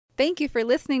Thank you for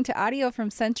listening to audio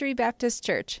from Century Baptist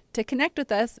Church. To connect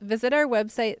with us, visit our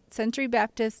website,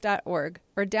 centurybaptist.org,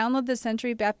 or download the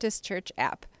Century Baptist Church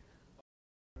app.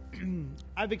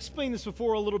 I've explained this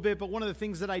before a little bit, but one of the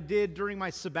things that I did during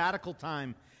my sabbatical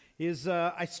time is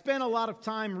I spent a lot of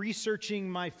time researching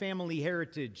my family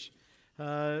heritage.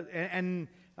 The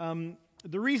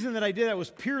reason that I did that was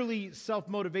purely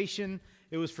self-motivation.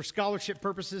 It was for scholarship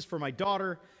purposes for my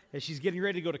daughter as she's getting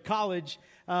ready to go to college.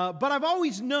 But I've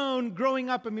always known, growing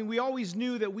up, we always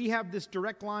knew that we have this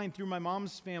direct line through my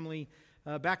mom's family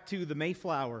back to the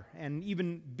Mayflower and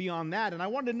even beyond that. And I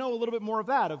wanted to know a little bit more of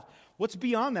that, of what's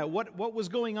beyond that, what was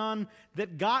going on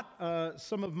that got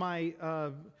some of my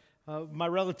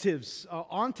relatives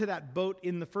onto that boat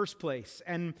in the first place.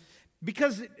 And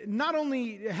because not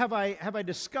only have I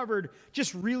discovered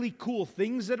just really cool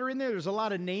things that are in there, there's a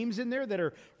lot of names in there that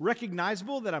are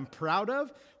recognizable that I'm proud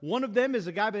of. One of them is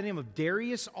a guy by the name of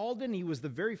Darius Alden. He was the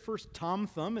very first Tom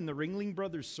Thumb in the Ringling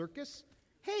Brothers Circus.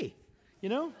 Hey,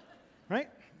 right?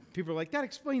 People are like, that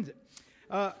explains it.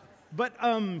 But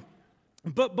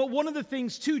one of the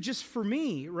things too, just for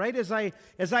me, right, as I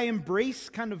embrace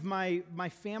kind of my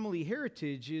family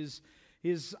heritage is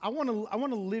I want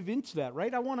to live into that,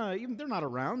 right? I want to, even they're not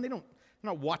around, they're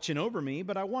not watching over me,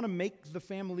 but I want to make the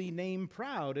family name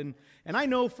proud. And I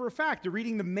know for a fact,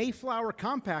 reading the Mayflower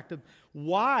Compact, of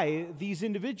why these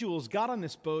individuals got on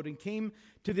this boat and came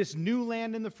to this new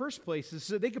land in the first place, is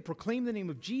so they could proclaim the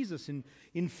name of Jesus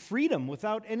in freedom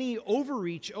without any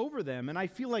overreach over them. And I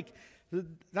feel like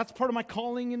that's part of my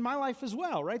calling in my life as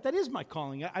well, right? That is my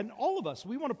calling. And all of us,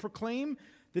 we want to proclaim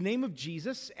the name of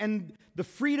Jesus and the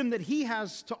freedom that he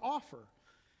has to offer.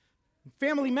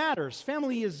 Family matters.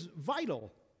 Family is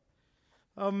vital.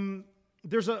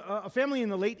 There's a family in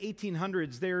the late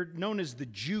 1800s. They're known as the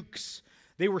Jukes.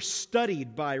 They were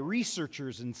studied by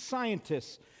researchers and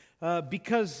scientists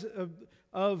because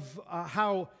of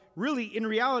how, really, in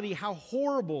reality, how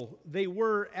horrible they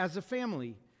were as a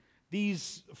family.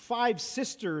 These 5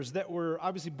 sisters that were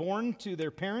obviously born to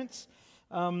their parents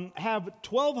have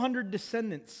 1,200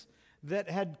 descendants that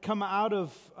had come out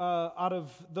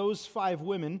of those 5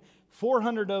 women.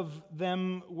 400 of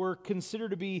them were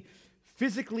considered to be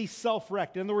physically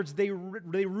self-wrecked. In other words, they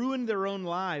ruined their own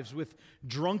lives with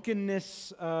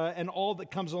drunkenness and all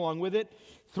that comes along with it.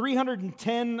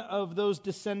 310 of those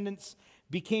descendants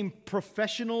became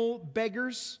professional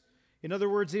beggars. In other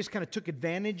words, they just kind of took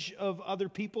advantage of other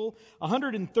people.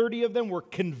 130 of them were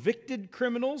convicted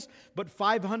criminals, but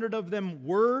 500 of them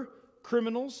were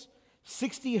criminals.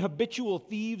 60 habitual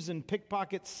thieves and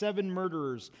pickpockets, 7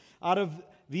 murderers. Out of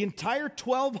the entire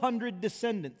 1,200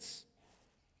 descendants,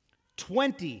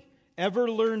 20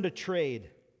 ever learned a trade.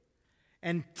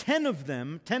 And 10 of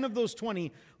those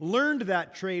 20, learned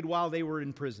that trade while they were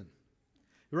in prison.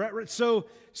 Right. So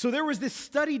there was this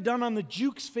study done on the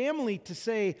Jukes family to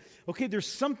say, okay, there's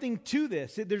something to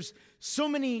this. There's so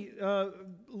many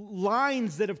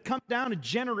lines that have come down to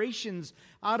generations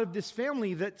out of this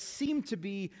family that seem to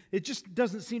be, it just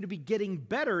doesn't seem to be getting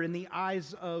better in the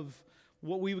eyes of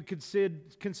what we would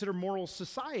consider moral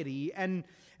society. And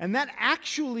that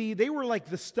actually, they were like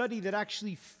the study that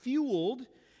actually fueled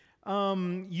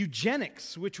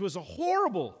eugenics, which was a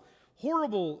horrible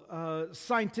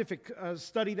scientific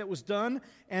study that was done,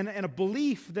 and a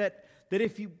belief that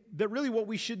really what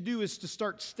we should do is to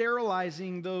start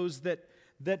sterilizing those that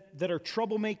are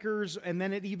troublemakers, and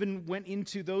then it even went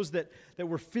into those that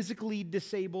were physically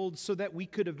disabled, so that we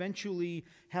could eventually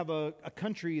have a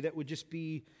country that would just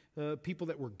be people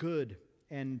that were good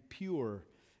and pure.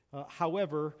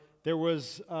 However, there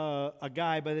was a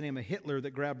guy by the name of Hitler that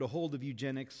grabbed a hold of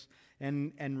eugenics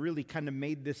and really kind of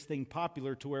made this thing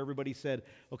popular to where everybody said,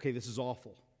 okay, this is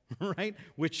awful, right?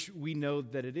 Which we know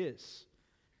that it is.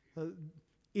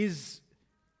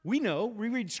 We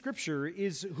read Scripture,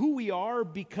 is who we are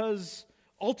because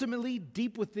ultimately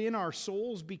deep within our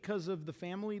souls because of the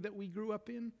family that we grew up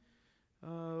in?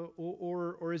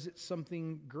 Or is it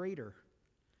something greater?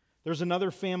 There's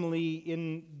another family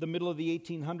in the middle of the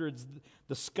 1800s,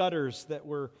 the Scudders, that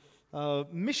were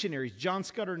missionaries. John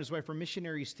Scudder and his wife were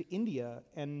missionaries to India,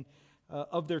 and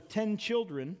of their 10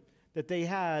 children that they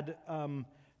had,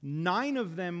 9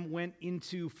 of them went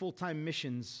into full-time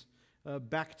missions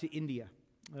back to India.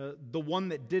 The one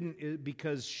that didn't,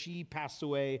 because she passed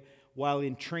away while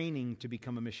in training to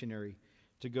become a missionary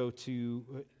to go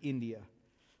to India.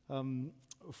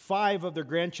 5 of their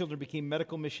grandchildren became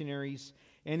medical missionaries.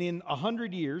 And in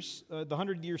 100 years, the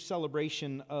 100-year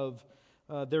celebration of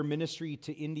their ministry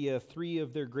to India, 3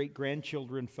 of their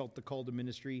great-grandchildren felt the call to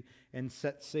ministry and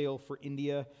set sail for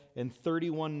India, and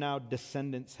 31 now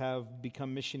descendants have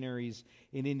become missionaries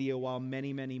in India, while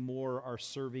many, many more are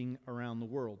serving around the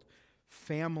world.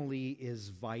 Family is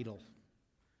vital.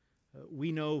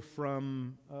 We know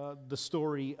from the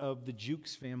story of the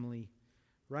Jukes family,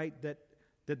 right, that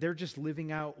they're just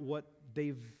living out what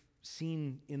they've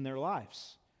seen in their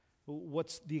lives.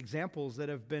 What's the examples that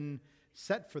have been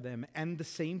set for them? And the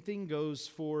same thing goes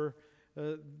for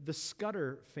the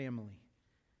Scudder family.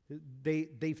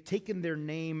 They've taken their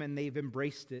name and they've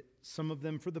embraced it, some of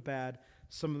them for the bad,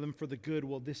 some of them for the good.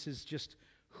 Well, this is just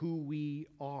who we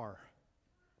are.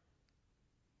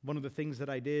 One of the things that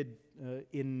I did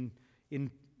in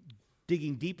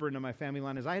digging deeper into my family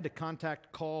line is I had to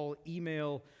contact, call,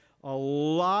 email a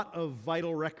lot of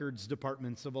vital records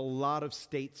departments of a lot of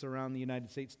states around the United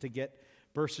States to get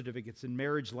birth certificates and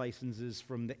marriage licenses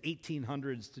from the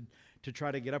 1800s to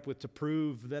try to get up with to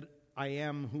prove that I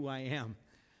am who I am.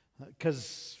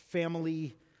 Because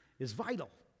family is vital.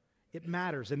 It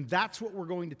matters. And that's what we're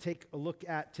going to take a look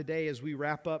at today as we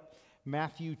wrap up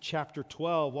Matthew chapter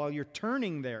 12. While you're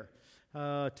turning there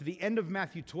to the end of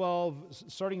Matthew 12,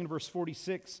 starting in verse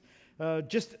 46,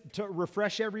 just to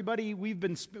refresh everybody, we've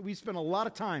spent a lot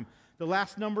of time the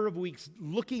last number of weeks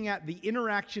looking at the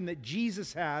interaction that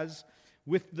Jesus has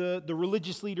with the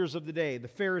religious leaders of the day, the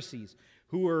Pharisees,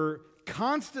 who were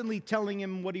constantly telling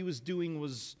him what he was doing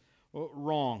was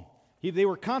wrong. They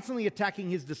were constantly attacking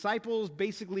his disciples,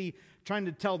 basically trying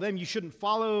to tell them you shouldn't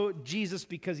follow Jesus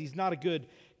because he's not a good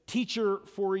teacher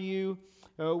for you.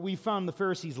 We found the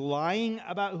Pharisees lying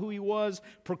about who he was,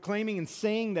 proclaiming and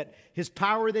saying that his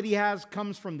power that he has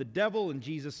comes from the devil, and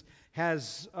Jesus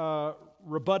has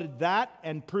rebutted that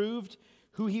and proved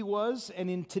who he was. And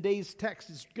in today's text,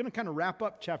 it's going to kind of wrap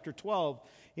up chapter 12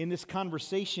 in this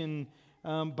conversation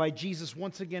by Jesus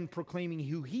once again proclaiming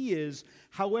who he is.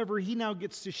 However, he now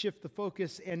gets to shift the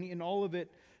focus and in all of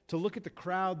it to look at the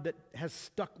crowd that has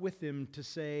stuck with him to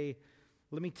say,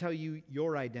 let me tell you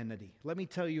your identity. Let me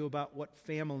tell you about what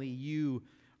family you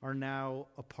are now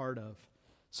a part of.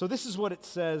 So this is what it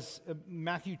says,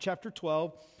 Matthew chapter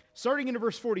 12, starting in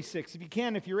verse 46. If you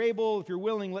can, if you're able, if you're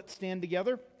willing, let's stand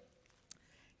together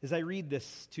as I read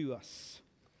this to us.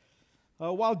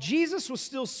 While Jesus was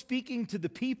still speaking to the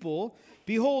people,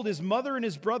 behold, his mother and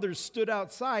his brothers stood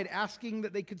outside, asking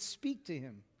that they could speak to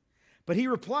him. But he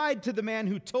replied to the man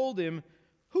who told him,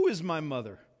 "Who is my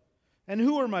mother? And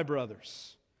who are my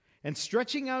brothers?" And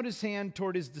stretching out his hand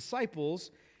toward his disciples,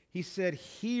 he said,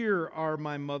 "Here are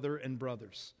my mother and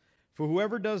brothers. For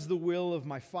whoever does the will of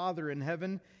my Father in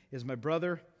heaven is my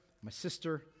brother, my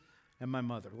sister, and my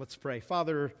mother." Let's pray.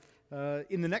 Father,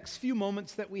 in the next few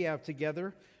moments that we have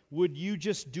together, would you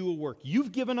just do a work?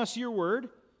 You've given us your word,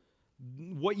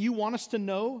 what you want us to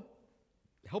know.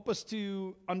 Help us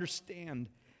to understand.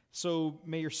 So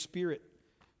may your Spirit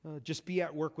just be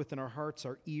at work within our hearts,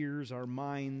 our ears, our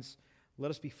minds.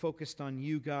 Let us be focused on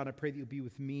you, God. I pray that you'll be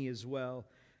with me as well.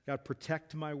 God,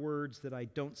 protect my words, that I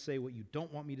don't say what you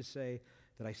don't want me to say,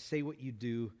 that I say what you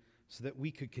do, so that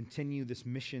we could continue this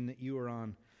mission that you are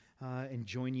on and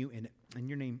join you in it. In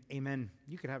your name, amen.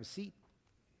 You could have a seat.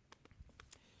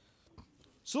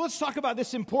 So let's talk about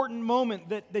this important moment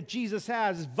that Jesus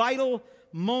has, vital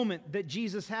moment that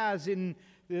Jesus has in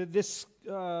this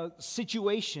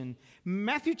situation.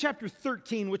 Matthew chapter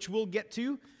 13, which we'll get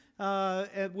to,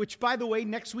 which, by the way,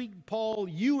 next week, Paul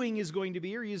Ewing is going to be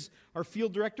here. He's our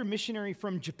field director, missionary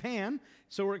from Japan.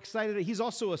 So we're excited. He's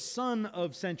also a son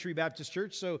of Century Baptist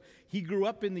Church. So he grew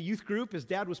up in the youth group. His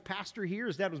dad was pastor here.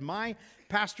 His dad was my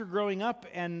pastor growing up.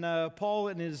 And Paul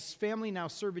and his family now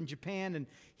serve in Japan. And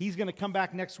he's going to come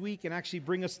back next week and actually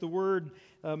bring us the word,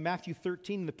 Matthew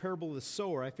 13, the parable of the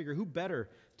sower. I figure who better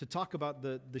to talk about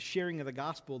the sharing of the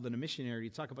gospel than a missionary,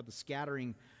 to talk about the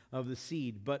scattering of the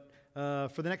seed. But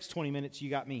for the next 20 minutes, you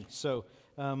got me. So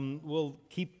we'll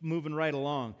keep moving right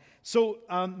along. So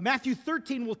Matthew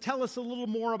 13 will tell us a little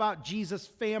more about Jesus'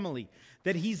 family,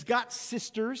 that he's got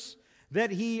sisters,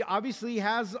 that he obviously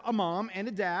has a mom and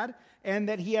a dad, and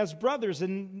that he has brothers.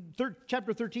 And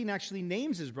chapter 13 actually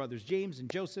names his brothers, James and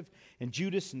Joseph and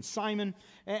Judas and Simon.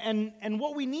 And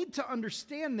what we need to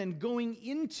understand then going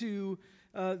into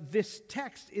this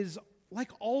text is,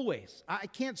 like always, I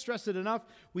can't stress it enough.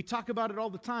 We talk about it all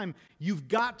the time. You've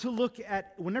got to look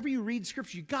at, whenever you read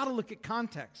Scripture, you've got to look at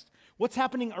context. What's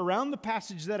happening around the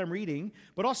passage that I'm reading,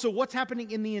 but also what's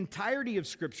happening in the entirety of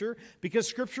Scripture, because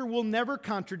Scripture will never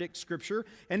contradict Scripture.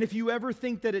 And if you ever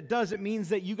think that it does, it means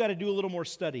that you got to do a little more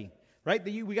study, right?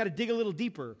 We got to dig a little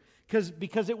deeper.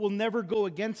 because it will never go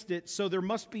against it, so there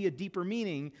must be a deeper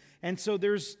meaning. And so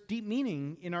there's deep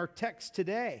meaning in our text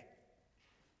today.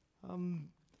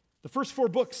 The first 4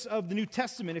 books of the New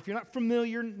Testament, if you're not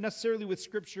familiar necessarily with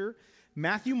Scripture,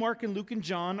 Matthew, Mark, and Luke, and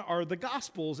John are the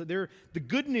Gospels. They're the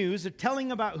good news. They're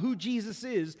telling about who Jesus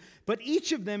is, but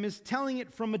each of them is telling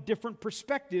it from a different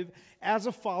perspective as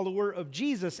a follower of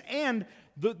Jesus. And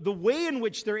the way in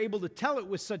which they're able to tell it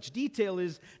with such detail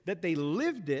is that they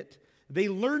lived it, they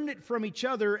learned it from each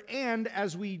other, and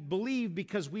as we believe,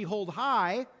 because we hold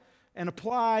high and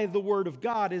apply the Word of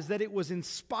God, is that it was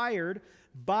inspired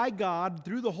by God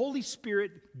through the Holy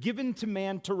Spirit given to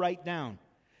man to write down.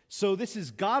 So this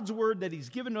is God's Word that He's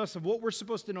given us of what we're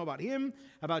supposed to know about Him,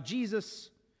 about Jesus,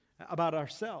 about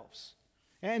ourselves.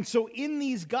 And so in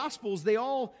these Gospels, they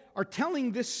all are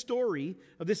telling this story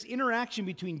of this interaction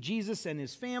between Jesus and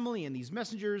His family and these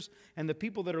messengers and the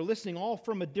people that are listening, all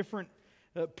from a different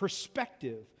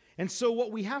perspective. And so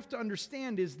what we have to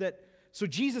understand is that, so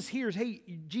Jesus hears, hey,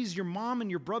 Jesus, your mom and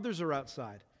your brothers are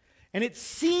outside. And it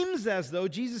seems as though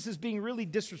Jesus is being really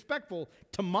disrespectful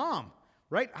to mom,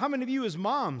 right? How many of you as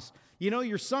moms, you know,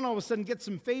 your son all of a sudden gets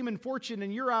some fame and fortune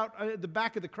and you're out at the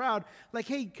back of the crowd like,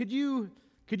 hey,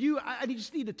 I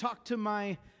just need to talk to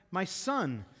my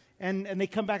son. And they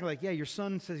come back like, yeah, your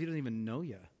son says he doesn't even know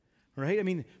you, right? I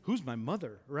mean, who's my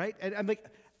mother, right? And I'm like,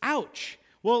 ouch.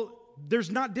 Well,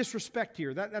 there's not disrespect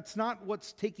here. That's not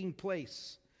what's taking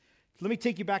place. Let me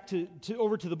take you back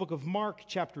over to the book of Mark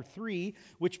chapter 3,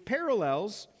 which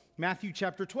parallels Matthew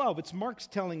chapter 12. It's Mark's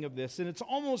telling of this, and it's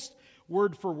almost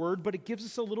word for word, but it gives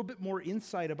us a little bit more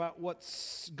insight about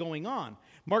what's going on.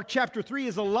 Mark chapter 3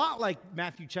 is a lot like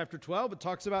Matthew chapter 12. It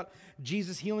talks about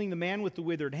Jesus healing the man with the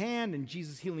withered hand and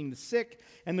Jesus healing the sick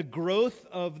and the growth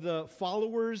of the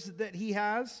followers that he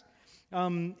has.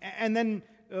 And then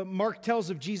Mark tells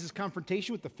of Jesus'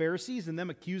 confrontation with the Pharisees and them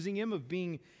accusing him of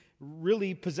being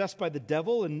really possessed by the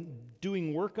devil and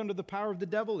doing work under the power of the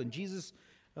devil, and Jesus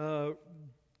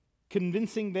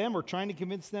convincing them or trying to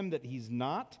convince them that he's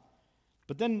not.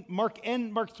 But then Mark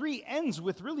 3 ends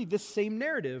with really this same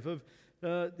narrative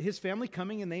of his family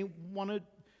coming and they want to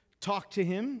talk to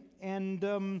him,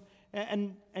 and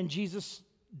Jesus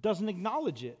doesn't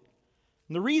acknowledge it.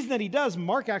 And the reason that he does,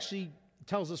 Mark actually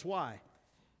tells us why.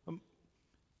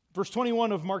 Verse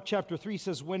 21 of Mark chapter 3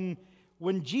 says, When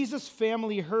Jesus'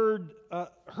 family heard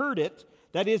it,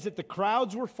 that is, that the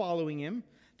crowds were following him,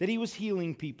 that he was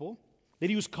healing people, that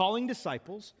he was calling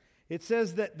disciples, it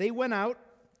says that they went out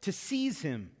to seize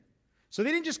him. So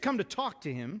they didn't just come to talk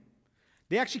to him,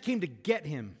 they actually came to get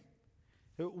him.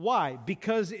 Why?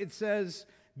 Because it says,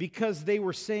 because they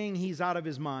were saying he's out of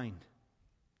his mind.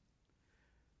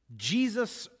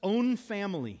 Jesus' own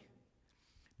family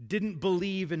didn't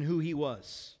believe in who he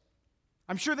was.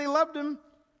 I'm sure they loved him.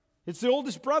 It's the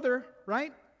oldest brother,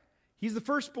 right? He's the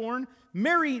firstborn.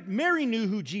 Mary knew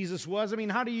who Jesus was. I mean,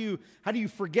 how do you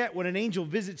forget when an angel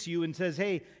visits you and says,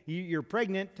 "Hey, you're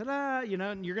pregnant, ta-da,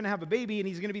 and you're going to have a baby, and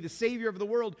he's going to be the Savior of the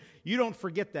world"? You don't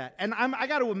forget that. And I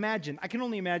got to imagine. I can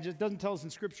only imagine. It doesn't tell us in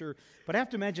Scripture, but I have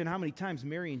to imagine how many times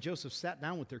Mary and Joseph sat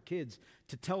down with their kids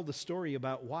to tell the story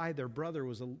about why their brother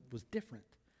was different.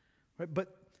 Right?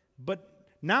 But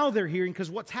now they're hearing,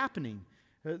 because what's happening?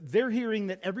 They're hearing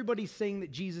that everybody's saying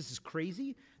that Jesus is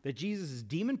crazy, that Jesus is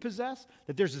demon-possessed,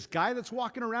 that there's this guy that's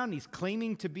walking around and he's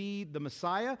claiming to be the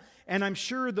Messiah. And I'm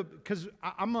sure because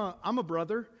I'm a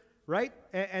brother, right?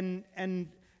 And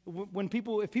if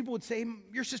people would say,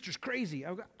 "Your sister's crazy,"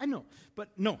 I would go, "I know," but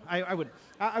no, I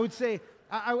would say,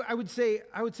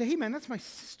 "Hey man, that's my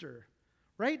sister,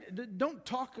 right? Don't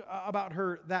talk about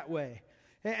her that way."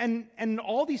 And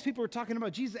all these people are talking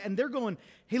about Jesus, and they're going,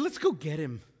 "Hey, let's go get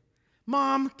him.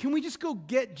 Mom, can we just go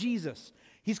get Jesus?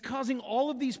 He's causing all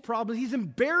of these problems. He's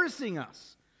embarrassing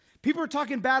us. People are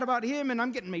talking bad about him, and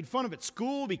I'm getting made fun of at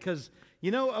school because,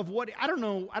 of what, I don't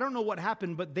know what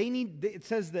happened, but it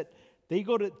says that they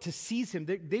go to seize him.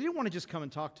 They didn't want to just come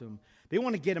and talk to him. They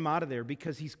want to get him out of there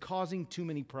because he's causing too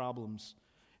many problems.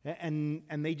 And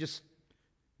they just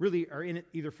really are in it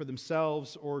either for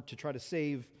themselves or to try to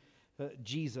save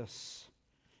Jesus.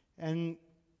 And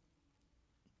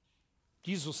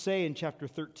Jesus will say in chapter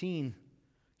 13,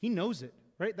 he knows it,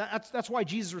 right? That's why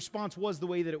Jesus' response was the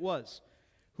way that it was.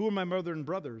 Who are my mother and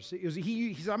brothers? He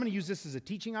said, I'm going to use this as a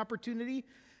teaching opportunity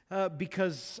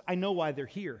because I know why they're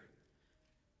here.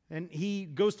 And he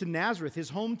goes to Nazareth,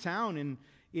 his hometown,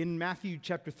 in Matthew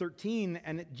chapter 13,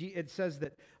 and it says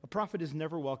that a prophet is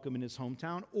never welcome in his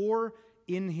hometown or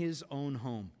in his own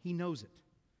home. He knows it.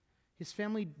 His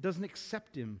family doesn't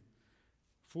accept him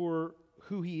for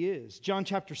who he is. John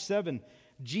chapter 7,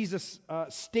 Jesus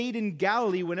stayed in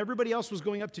Galilee when everybody else was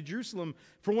going up to Jerusalem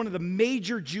for one of the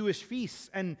major Jewish feasts,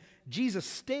 and Jesus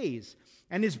stays.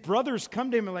 And his brothers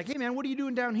come to him and like, hey man, what are you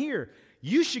doing down here?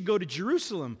 You should go to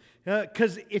Jerusalem,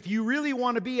 because if you really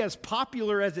want to be as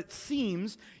popular as it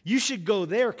seems, you should go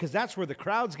there, because that's where the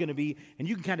crowd's going to be, and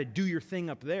you can kind of do your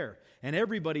thing up there, and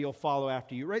everybody will follow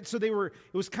after you, right? So it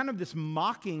was kind of this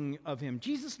mocking of him.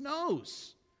 Jesus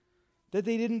knows that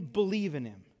they didn't believe in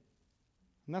him.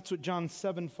 And that's what John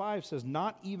 7:5 says.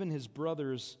 Not even his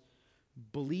brothers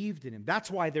believed in him.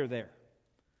 That's why they're there.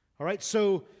 All right,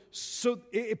 so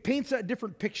it paints a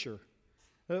different picture.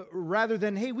 Rather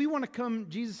than, hey, we want to come,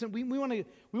 Jesus, and we want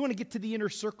to get to the inner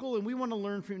circle, and we want to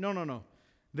learn from you. No.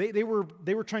 They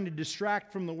were trying to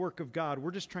distract from the work of God.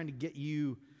 We're just trying to get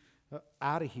you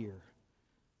out of here.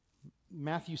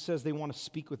 Matthew says they want to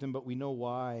speak with him, but we know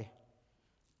why.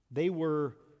 They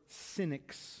were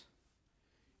cynics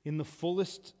in the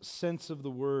fullest sense of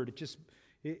the word.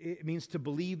 It means to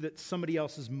believe that somebody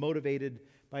else is motivated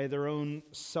by their own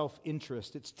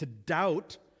self-interest. It's to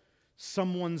doubt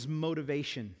someone's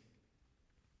motivation.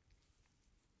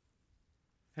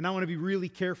 And I want to be really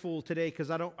careful today,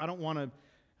 because I don't want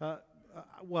to,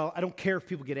 I don't care if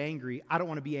people get angry. I don't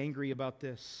want to be angry about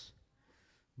this.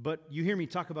 But you hear me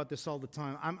talk about this all the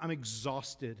time. I'm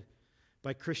exhausted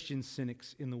by Christian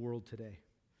cynics in the world today.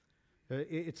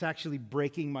 It's actually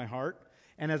breaking my heart.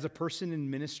 And as a person in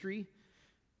ministry,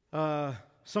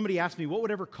 somebody asked me, what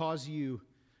would ever cause you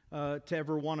to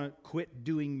ever want to quit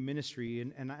doing ministry?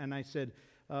 And I said,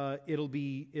 it'll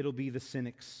be the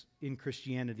cynics in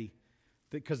Christianity,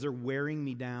 because they're wearing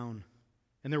me down,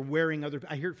 and they're wearing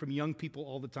I hear it from young people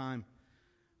all the time.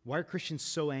 Why are Christians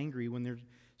so angry when they're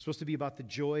supposed to be about the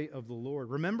joy of the Lord?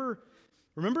 Remember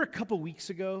a couple weeks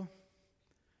ago,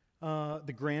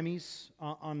 the Grammys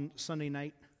on Sunday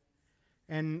night,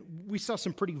 and we saw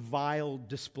some pretty vile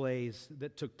displays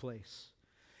that took place.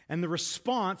 And the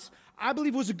response, I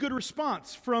believe, was a good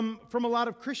response from a lot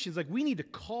of Christians. Like, we need to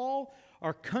call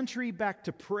our country back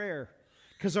to prayer,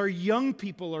 because our young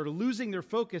people are losing their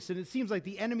focus, and it seems like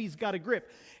the enemy's got a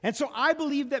grip. And so I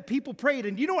believe that people prayed,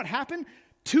 and you know what happened?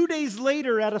 2 days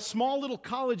later, at a small little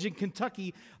college in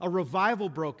Kentucky, a revival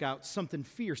broke out, something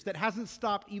fierce that hasn't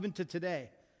stopped even to today.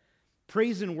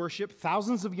 Praise and worship.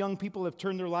 Thousands of young people have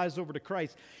turned their lives over to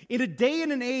Christ. In a day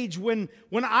and an age when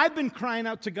I've been crying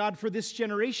out to God for this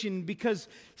generation, because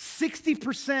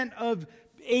 60% of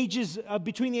ages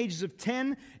between the ages of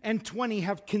 10 and 20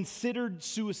 have considered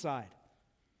suicide.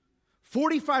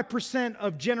 45%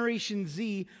 of Generation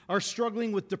Z are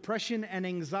struggling with depression and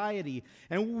anxiety.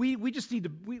 And we just need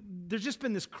to, there's just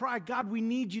been this cry, God, we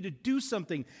need you to do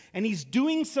something. And he's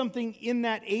doing something in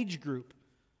that age group.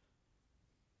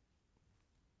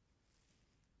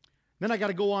 Then I got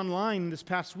to go online this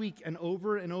past week, and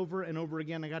over and over and over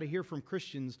again, I got to hear from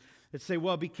Christians that say,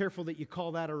 well, be careful that you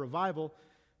call that a revival.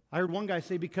 I heard one guy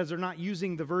say, because they're not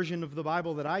using the version of the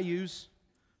Bible that I use,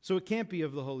 so it can't be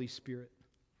of the Holy Spirit.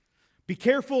 Be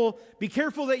careful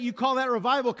that you call that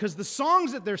revival, because the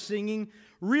songs that they're singing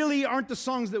really aren't the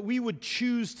songs that we would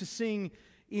choose to sing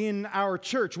in our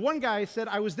church. One guy said,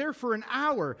 I was there for an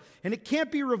hour, and it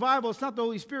can't be revival, it's not the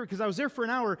Holy Spirit, because I was there for an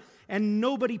hour and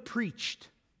nobody preached.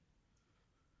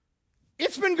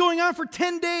 It's been going on for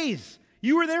 10 days.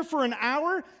 You were there for an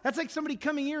hour? That's like somebody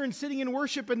coming here and sitting in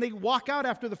worship, and they walk out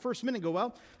after the first minute and go,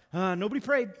 well, nobody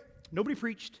prayed, nobody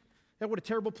preached. What a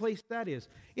terrible place that is.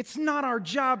 It's not our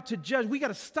job to judge. We got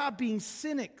to stop being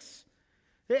cynics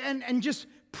and just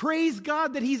praise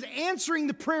God that he's answering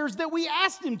the prayers that we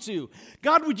asked him to.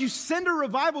 God, would you send a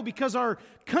revival, because our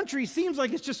country seems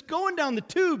like it's just going down the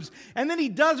tubes. And then he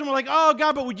does, and we're like, oh,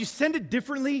 God, but would you send it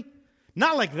differently?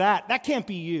 Not like that. That can't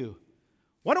be you.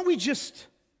 Why don't we just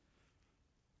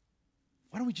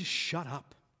shut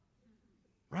up,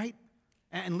 right?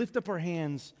 And lift up our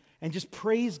hands and just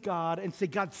praise God and say,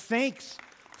 God, thanks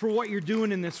for what you're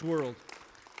doing in this world.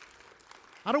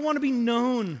 I don't want to be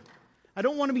known. I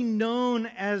don't want to be known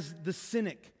as the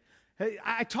cynic.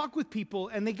 I talk with people,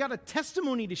 and they got a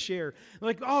testimony to share.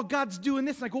 Like, oh, God's doing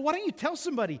this. And I go, why don't you tell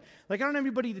somebody? Like, I don't have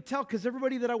anybody to tell, because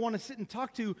everybody that I want to sit and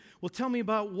talk to will tell me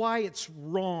about why it's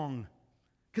wrong.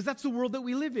 Because that's the world that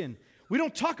we live in. We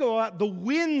don't talk about the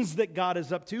wins that God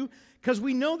is up to, because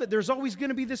we know that there's always going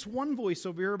to be this one voice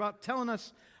over here about telling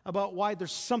us about why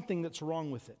there's something that's wrong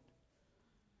with it.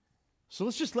 So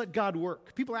let's just let God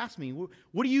work. People ask me,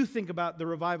 what do you think about the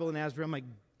revival in Asbury? I'm like,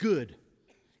 good.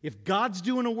 If God's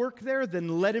doing a work there,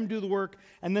 then let him do the work,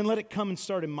 and then let it come and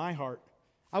start in my heart.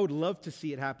 I would love to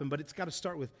see it happen, but it's got to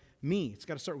start with me. It's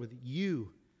got to start with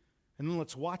you. And then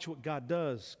let's watch what God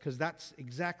does, because that's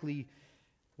exactly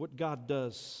what God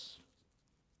does.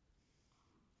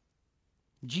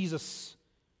 Jesus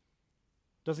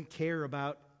doesn't care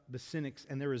about the cynics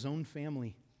and they're his own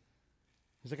family.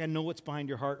 He's like, I know what's behind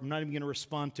your heart. I'm not even going to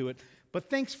respond to it. But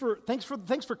thanks for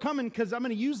coming, because I'm going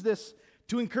to use this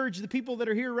to encourage the people that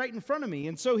are here right in front of me.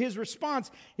 And so his response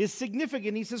is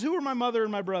significant. He says, who are my mother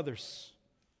and my brothers?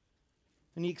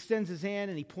 And he extends his hand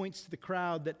and he points to the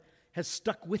crowd that has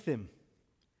stuck with him.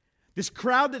 This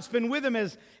crowd that's been with him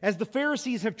as the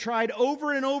Pharisees have tried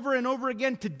over and over and over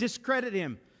again to discredit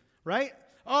him, right?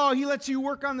 Oh, he lets you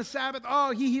work on the Sabbath.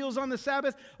 Oh, he heals on the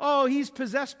Sabbath. Oh, he's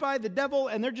possessed by the devil.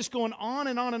 And they're just going on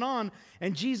and on and on.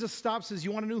 And Jesus stops and says,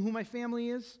 you want to know who my family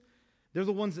is? They're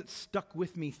the ones that stuck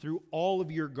with me through all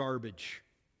of your garbage.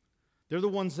 They're the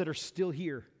ones that are still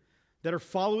here, that are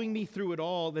following me through it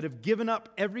all, that have given up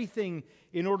everything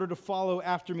in order to follow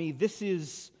after me. This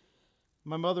is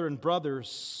my mother and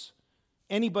brothers.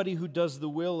 Anybody who does the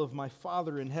will of my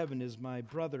Father in heaven is my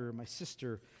brother, my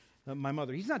sister, my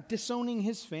mother. He's not disowning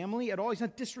his family at all. He's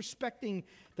not disrespecting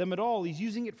them at all. He's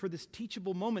using it for this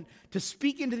teachable moment to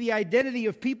speak into the identity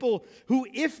of people who,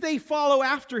 if they follow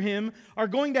after him, are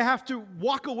going to have to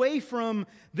walk away from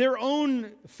their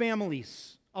own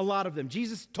families, a lot of them.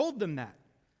 Jesus told them that.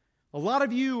 A lot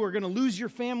of you are going to lose your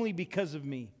family because of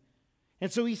me.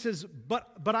 And so he says,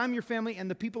 but I'm your family, and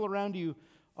the people around you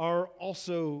are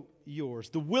also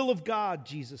yours. The will of God,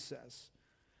 Jesus says.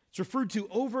 It's referred to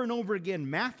over and over again.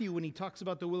 Matthew, when he talks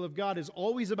about the will of God, is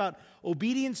always about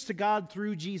obedience to God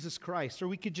through Jesus Christ. Or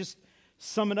we could just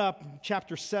sum it up,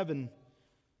 chapter 7,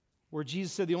 where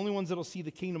Jesus said the only ones that will see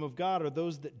the kingdom of God are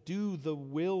those that do the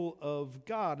will of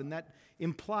God. And that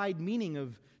implied meaning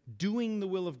of doing the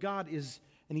will of God is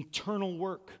an eternal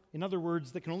work. In other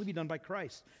words, that can only be done by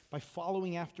Christ, by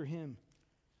following after him.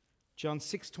 John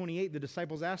 6:28, the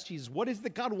disciples asked Jesus, what is it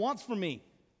that God wants from me?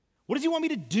 What does he want me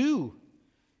to do?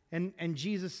 And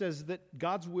Jesus says that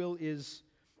God's will is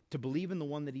to believe in the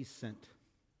one that he's sent.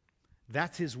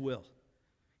 That's his will.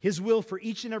 His will for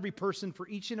each and every person, for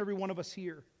each and every one of us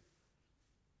here.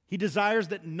 He desires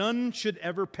that none should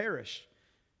ever perish.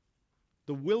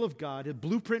 The will of God, a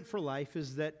blueprint for life,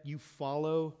 is that you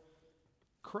follow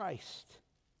Christ.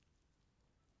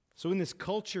 So in this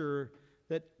culture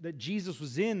that Jesus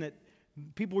was in, that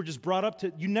people were just brought up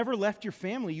to, you never left your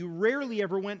family. You rarely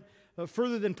ever went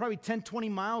further than probably 10, 20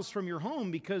 miles from your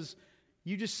home because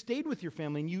you just stayed with your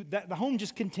family and the home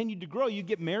just continued to grow. You'd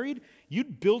get married,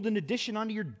 you'd build an addition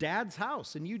onto your dad's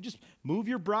house and you'd just move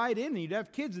your bride in and you'd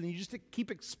have kids and you just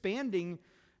keep expanding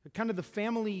kind of the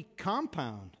family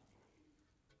compound.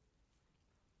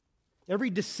 Every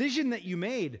decision that you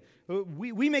made,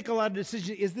 we make a lot of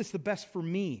decisions. Is this the best for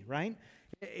me, right?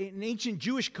 In ancient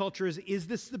Jewish culture, is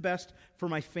this the best for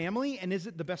my family? And is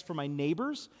it the best for my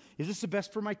neighbors? Is this the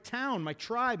best for my town, my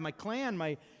tribe, my clan,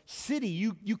 my city?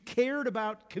 You cared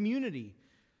about community.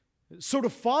 So to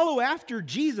follow after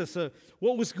Jesus, who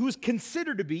was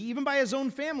considered to be, even by his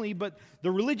own family, but the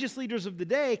religious leaders of the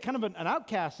day, kind of an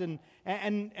outcast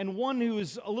and one who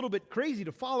is a little bit crazy,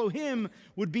 to follow him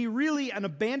would be really an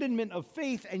abandonment of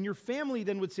faith, and your family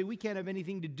then would say, we can't have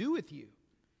anything to do with you.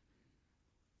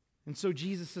 And so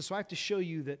Jesus says, so I have to show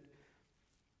you that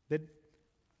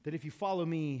if you follow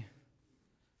me,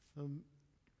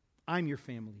 I'm your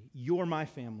family. You're my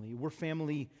family. We're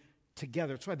family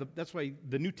together. That's why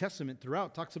the New Testament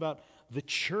throughout talks about the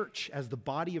church as the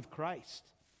body of Christ.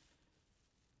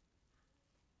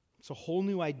 It's a whole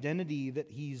new identity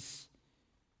that he's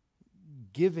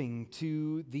giving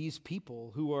to these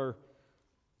people who are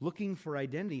looking for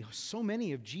identity. So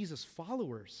many of Jesus'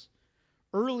 followers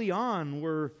early on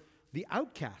were the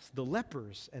outcasts, the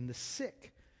lepers and the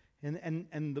sick and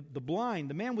the blind,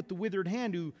 the man with the withered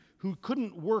hand who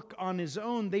couldn't work on his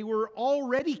own. They were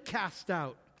already cast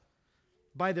out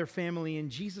by their family, and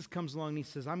Jesus comes along and he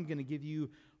says, I'm going to give you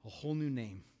a whole new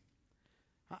name.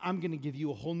 I'm going to give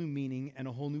you a whole new meaning and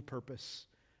a whole new purpose.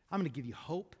 I'm going to give you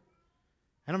hope,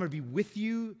 and I'm going to be with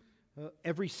you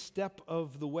every step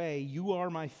of the way. You are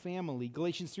my family.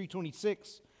 Galatians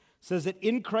 3:26 says that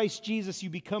in Christ Jesus you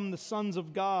become the sons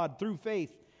of God through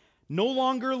faith, no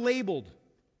longer labeled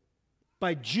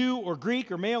by Jew or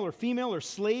Greek or male or female or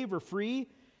slave or free.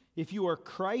 If you are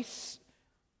Christ's,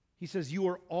 he says, you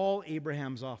are all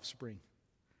Abraham's offspring.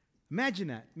 Imagine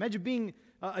that. Imagine being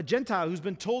a Gentile who's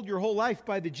been told your whole life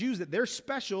by the Jews that they're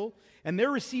special and they're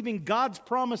receiving God's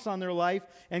promise on their life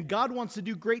and God wants to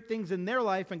do great things in their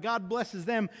life and God blesses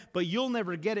them, but you'll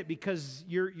never get it because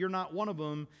you're not one of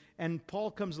them. And Paul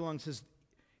comes along and says,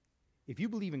 if you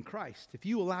believe in Christ, if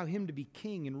you allow him to be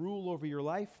king and rule over your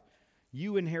life,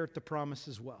 you inherit the promise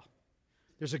as well.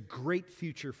 There's a great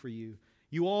future for you.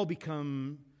 You all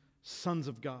become sons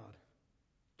of God,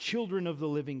 children of the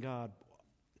living God.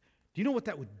 Do you know what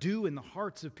that would do in the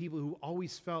hearts of people who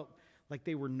always felt like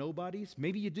they were nobodies?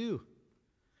 Maybe you do.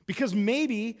 Because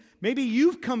maybe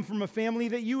you've come from a family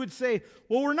that you would say,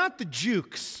 well, we're not the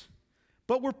Jukes,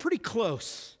 but we're pretty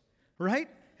close, right?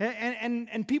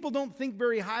 And people don't think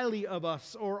very highly of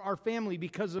us or our family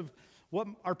because of what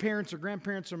our parents or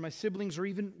grandparents or my siblings or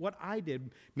even what I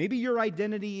did. Maybe your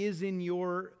identity is in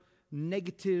your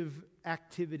negative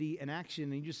activity and action,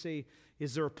 and you just say,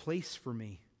 is there a place for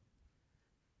me?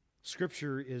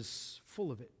 Scripture is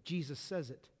full of it. Jesus says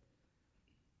it.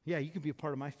 Yeah, you can be a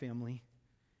part of my family.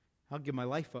 I'll give my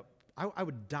life up. I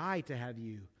would die to have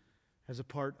you as a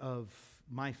part of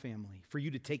my family, for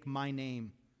you to take my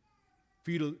name,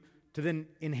 for you to then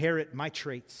inherit my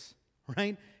traits,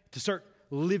 right? To start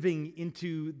living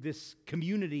into this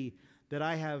community that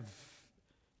I have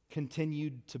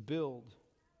continued to build.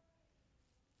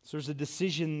 So there's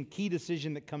a key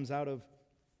decision that comes out of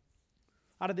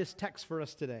this text for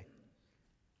us today.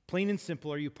 Plain and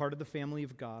simple, are you part of the family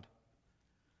of God?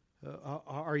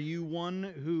 Are you one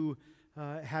who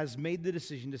has made the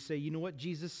decision to say, you know what,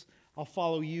 Jesus, I'll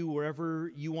follow you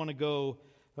wherever you want to go,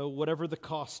 whatever the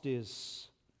cost is?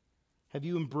 Have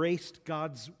you embraced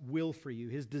God's will for you,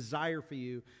 His desire for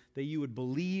you, that you would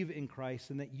believe in Christ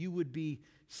and that you would be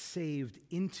saved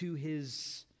into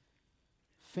His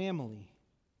family?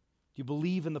 Do you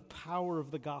believe in the power of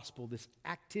the gospel, this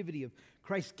activity of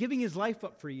Christ giving His life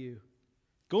up for you,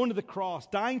 going to the cross,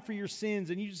 dying for your sins,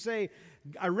 and you just say,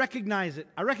 I recognize it.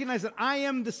 I recognize that I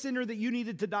am the sinner that you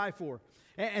needed to die for.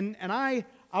 And I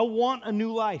want a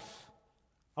new life.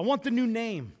 I want the new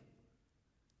name.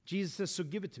 Jesus says, so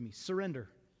give it to me. Surrender.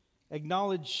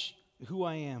 Acknowledge who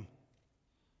I am.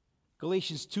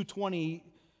 Galatians 2:20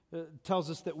 tells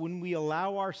us that when we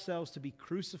allow ourselves to be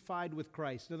crucified with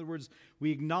Christ, in other words,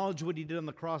 we acknowledge what He did on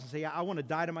the cross and say, I want to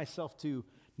die to myself too.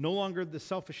 No longer the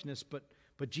selfishness, but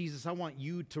Jesus, I want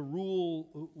you to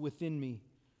rule within me.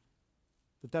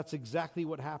 That's exactly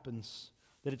what happens.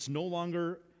 That it's no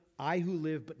longer I who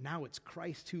live, but now it's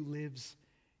Christ who lives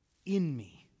in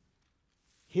me.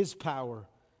 His power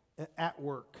at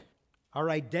work. Our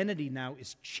identity now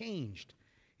is changed.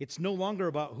 It's no longer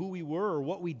about who we were or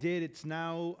what we did. It's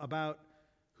now about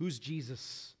who's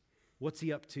Jesus, what's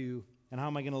He up to, and how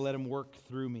am I going to let Him work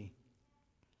through me.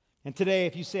 And today,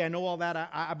 if you say, I know all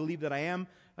that, I believe that I am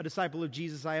a disciple of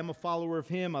Jesus, I am a follower of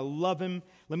Him, I love Him,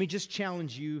 let me just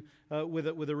challenge you with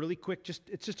a really quick,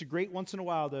 it's just a great once in a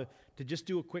while to just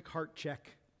do a quick heart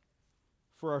check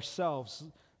for ourselves.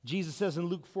 Jesus says in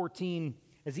Luke 14,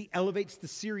 as He elevates the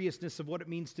seriousness of what it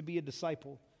means to be a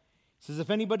disciple, He says,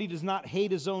 if anybody does not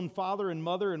hate his own father and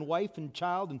mother and wife and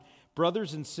child and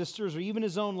brothers and sisters or even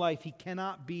his own life, he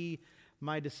cannot be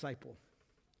my disciple.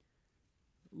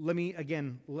 Let me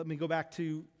go back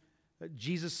to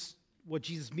Jesus, what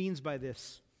Jesus means by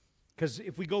this. Because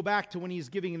if we go back to when He's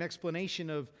giving an explanation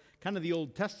of kind of the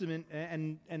Old Testament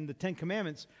and the Ten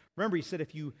Commandments, remember He said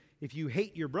if you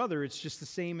hate your brother, it's just the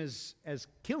same as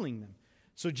killing them.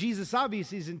 So Jesus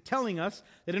obviously isn't telling us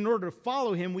that in order to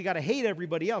follow Him, we got to hate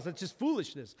everybody else. That's just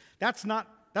foolishness. That's not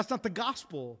the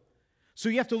gospel. So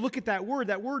you have to look at that word.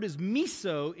 That word is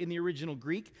miso in the original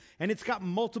Greek, and it's got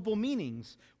multiple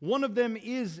meanings. One of them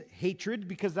is hatred,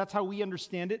 because that's how we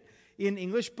understand it in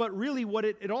English, but really what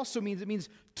it also means, it means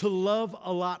to love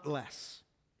a lot less.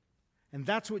 And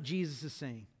that's what Jesus is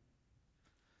saying.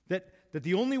 That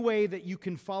the only way that you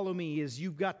can follow me is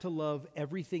you've got to love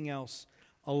everything else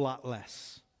a lot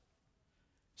less.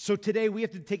 So today we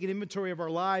have to take an inventory of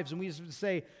our lives, and we have to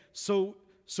say, so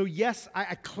yes,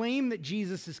 I claim that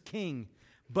Jesus is king,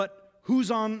 but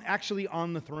who's actually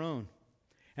on the throne?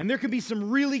 And there can be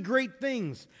some really great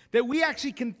things that we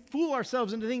actually can fool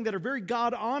ourselves into things that are very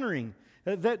God-honoring,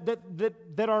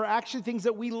 that are actually things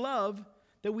that we love,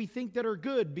 that we think that are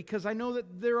good, because I know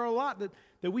that there are a lot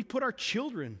that we put our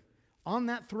children on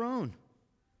that throne.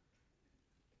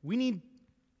 We need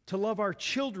to love our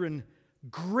children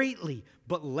greatly,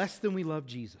 but less than we love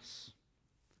Jesus.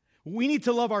 We need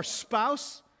to love our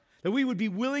spouse, that we would be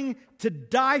willing to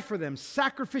die for them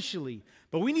sacrificially,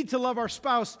 but we need to love our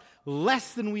spouse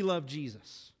less than we love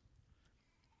Jesus.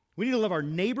 We need to love our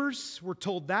neighbors, we're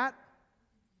told that,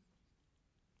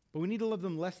 but we need to love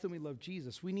them less than we love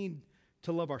Jesus. We need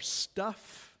to love our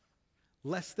stuff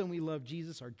less than we love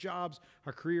Jesus, our jobs,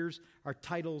 our careers, our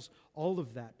titles, all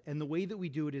of that. And the way that we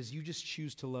do it is you just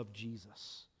choose to love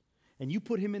Jesus. And you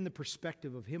put Him in the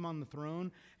perspective of Him on the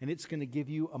throne, and it's going to give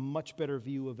you a much better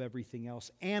view of everything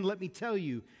else. And let me tell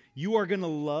you, you are going to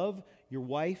love your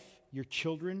wife, your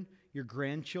children, your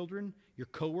grandchildren, your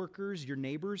coworkers, your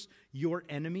neighbors, your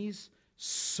enemies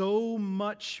so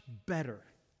much better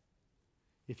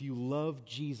if you love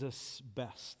Jesus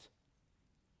best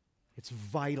It's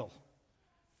vital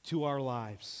to our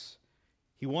lives.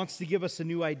 He wants to give us a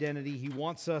new identity. He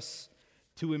wants us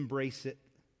to embrace it.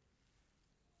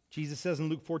 Jesus says in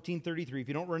Luke 14:33, if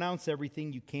you don't renounce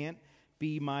everything, you can't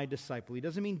be my disciple. He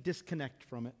doesn't mean disconnect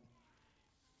from it.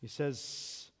 He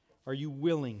says, are you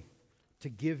willing to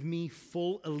give me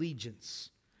full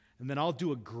allegiance? And then I'll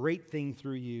do a great thing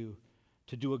through you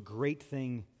to do a great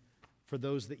thing for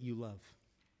those that you love.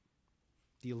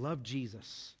 Do you love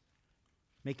Jesus?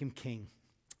 Make him king.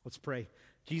 Let's pray.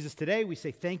 Jesus, today we say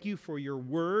thank you for your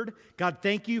word. God,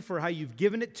 thank you for how you've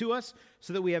given it to us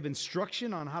so that we have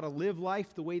instruction on how to live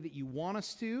life the way that you want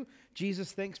us to.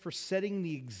 Jesus, thanks for setting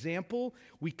the example.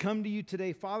 We come to you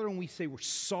today, Father, and we say we're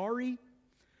sorry.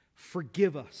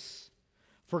 Forgive us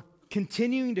for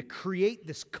continuing to create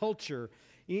this culture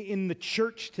in the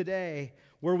church today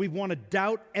where we want to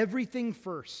doubt everything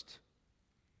first.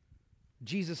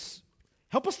 Jesus,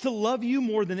 help us to love you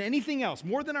more than anything else,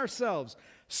 more than ourselves,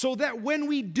 so that when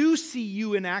we do see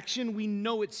you in action, we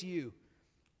know it's you.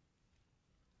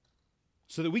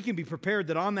 So that we can be prepared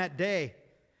that on that day,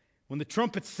 when the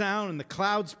trumpets sound and the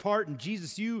clouds part and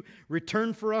Jesus, you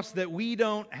return for us, that we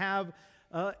don't have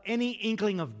any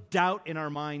inkling of doubt in our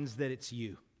minds that it's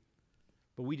you.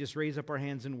 But we just raise up our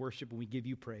hands in worship and we give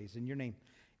you praise. In your name,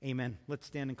 amen. Let's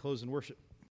stand and close in worship.